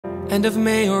end of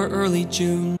May or early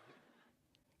June.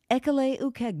 Ekele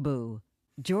Ukegbu,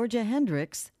 Georgia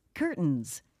Hendricks,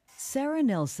 curtains. Sarah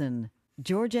Nelson,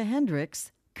 Georgia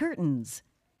Hendricks, curtains.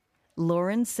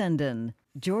 Lauren Senden,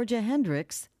 Georgia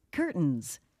Hendricks,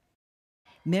 curtains.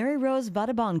 Mary Rose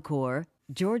Vadabancourt,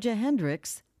 Georgia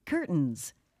Hendricks,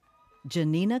 curtains.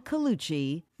 Janina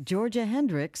Colucci, Georgia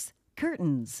Hendricks,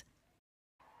 curtains.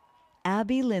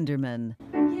 Abby Linderman.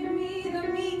 Give me the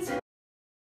meat.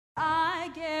 I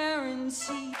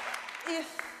guarantee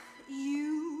if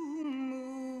you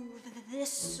move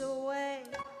this away,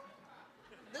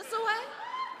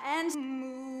 and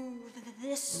move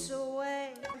this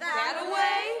away, that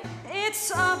away,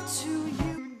 it's up to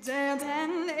you, Dan.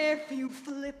 And if you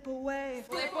flip away,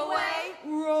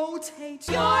 rotate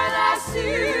your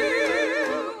lasso.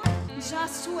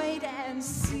 Just wait and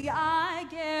see, I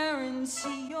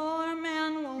guarantee your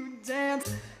man won't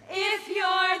dance. If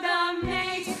you're the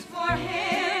mate for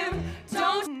him,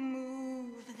 don't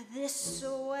move this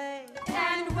away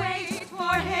and wait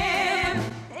for him.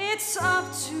 It's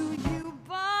up to you,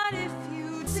 but if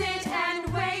you sit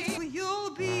and wait,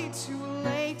 you'll be too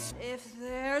late. If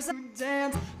there's a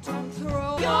dance, don't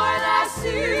throw your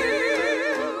lasso.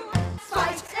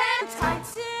 Fight and tight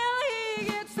till he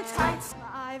gets the tights.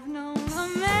 I've known a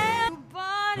man,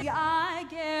 but I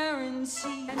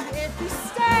guarantee, and if he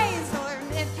stays or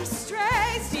if he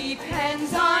strays,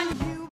 depends on you.